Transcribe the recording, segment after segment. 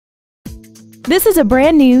This is a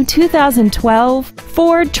brand new 2012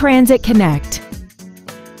 Ford Transit Connect.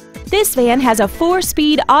 This van has a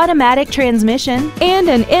 4-speed automatic transmission and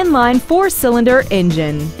an inline 4-cylinder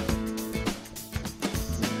engine.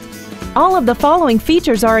 All of the following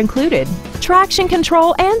features are included: traction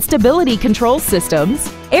control and stability control systems,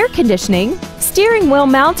 air conditioning, steering wheel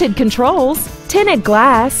mounted controls, tinted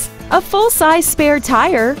glass, a full-size spare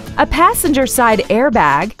tire, a passenger side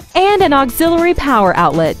airbag, and an auxiliary power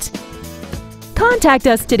outlet. Contact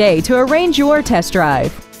us today to arrange your test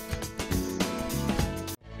drive.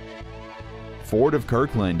 Ford of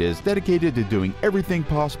Kirkland is dedicated to doing everything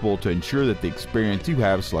possible to ensure that the experience you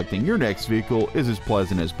have selecting your next vehicle is as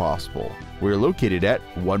pleasant as possible. We're located at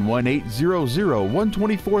 11800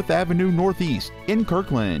 124th Avenue Northeast in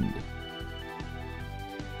Kirkland.